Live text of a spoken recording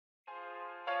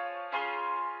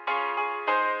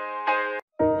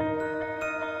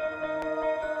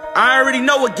I already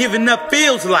know what giving up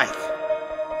feels like.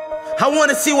 I want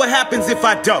to see what happens if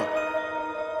I don't.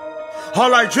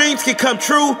 All our dreams can come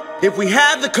true if we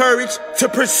have the courage to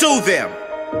pursue them.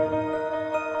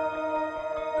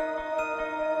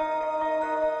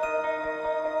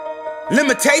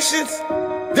 Limitations?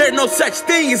 There are no such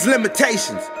thing as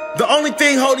limitations. The only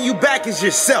thing holding you back is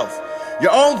yourself.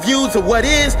 Your own views of what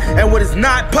is and what is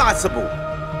not possible.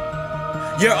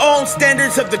 Your own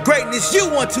standards of the greatness you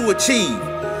want to achieve.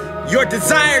 Your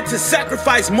desire to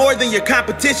sacrifice more than your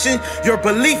competition. Your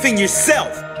belief in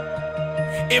yourself.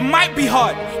 It might be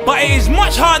hard, but it is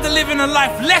much harder living a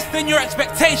life less than your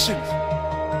expectations.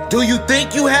 Do you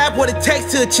think you have what it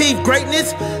takes to achieve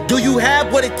greatness? Do you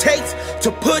have what it takes to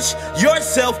push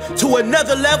yourself to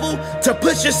another level? To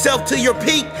push yourself to your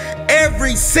peak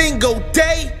every single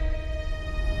day?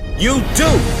 You do.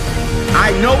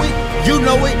 I know it, you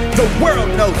know it, the world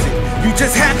knows it. You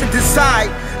just have to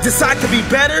decide to be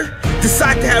better,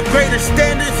 decide to have greater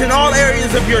standards in all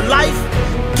areas of your life.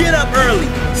 Get up early,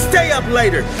 stay up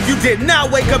later. You did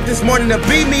not wake up this morning to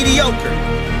be mediocre.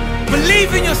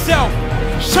 Believe in yourself.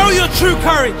 Show your true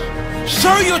courage.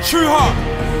 Show your true heart.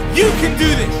 You can do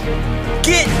this.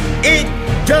 Get it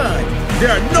done. There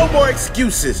are no more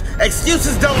excuses.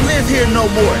 Excuses don't live here no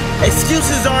more.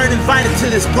 Excuses aren't invited to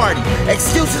this party.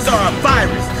 Excuses are a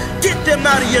virus. Get them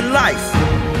out of your life.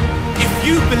 If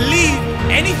you believe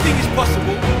anything is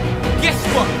possible, guess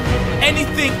what?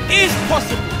 Anything is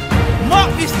possible. Mark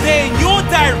this day in your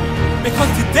diary, because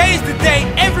today is the day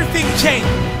everything changed.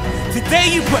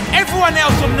 Today you put everyone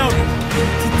else on notice.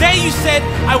 Today you said,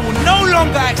 I will no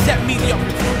longer accept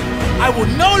mediocrity. I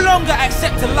will no longer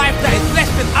accept a life that is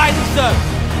less than I deserve.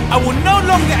 I will no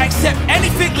longer accept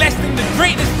anything less than the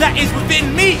greatness that is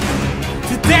within me.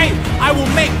 Today I will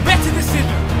make better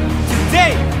decisions.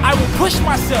 Today I will push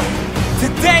myself.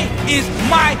 Today is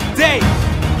my day.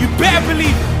 You better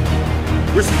believe it.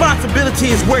 Responsibility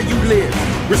is where you live.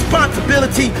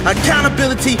 Responsibility,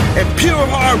 accountability, and pure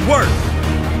hard work.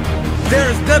 There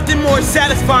is nothing more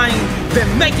satisfying than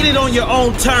making it on your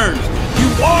own terms. You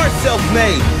are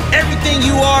self-made. Everything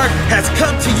you are has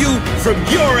come to you from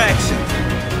your actions.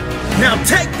 Now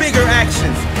take bigger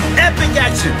actions, epic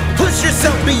action. Push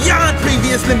yourself beyond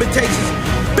previous limitations.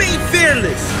 Be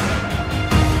fearless.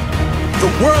 The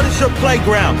world is your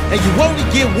playground, and you only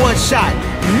get one shot.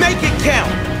 Make it count.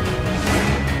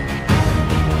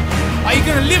 Are you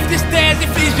gonna live this day as if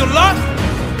it is your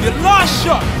last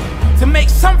shot to make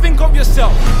something of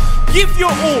yourself? Give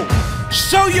your all,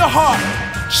 show your heart,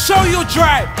 show your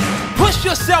drive, push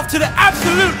yourself to the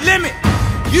absolute limit.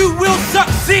 You will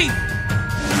succeed.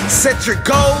 Set your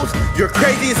goals, your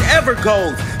craziest ever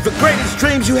goals, the greatest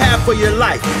dreams you have for your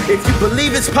life. If you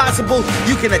believe it's possible,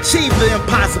 you can achieve the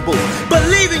impossible.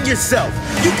 Believe in yourself,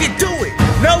 you can do it.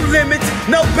 No limits,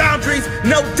 no boundaries,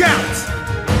 no doubts.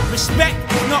 Respect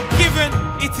is not given,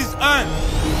 it is earned.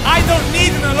 I don't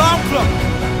need an alarm clock.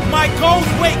 My goals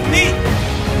wake me.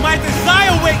 My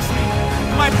desire wakes me.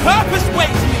 My purpose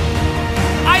wakes me.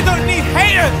 I don't need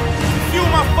haters to fuel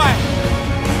my fire.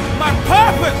 My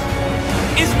purpose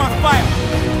is my fire.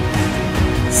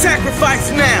 Sacrifice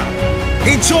now.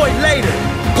 Enjoy later.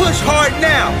 Push hard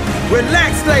now.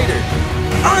 Relax later.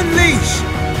 Unleash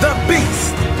the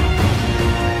beast.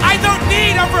 I don't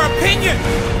need other opinion.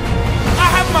 I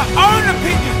have my own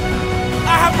opinion.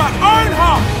 I have my own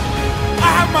heart. I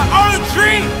have my own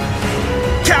dream.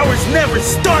 Cowards never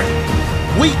start.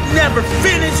 Weak never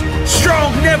finish.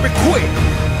 Strong never quit.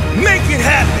 Make it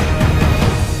happen.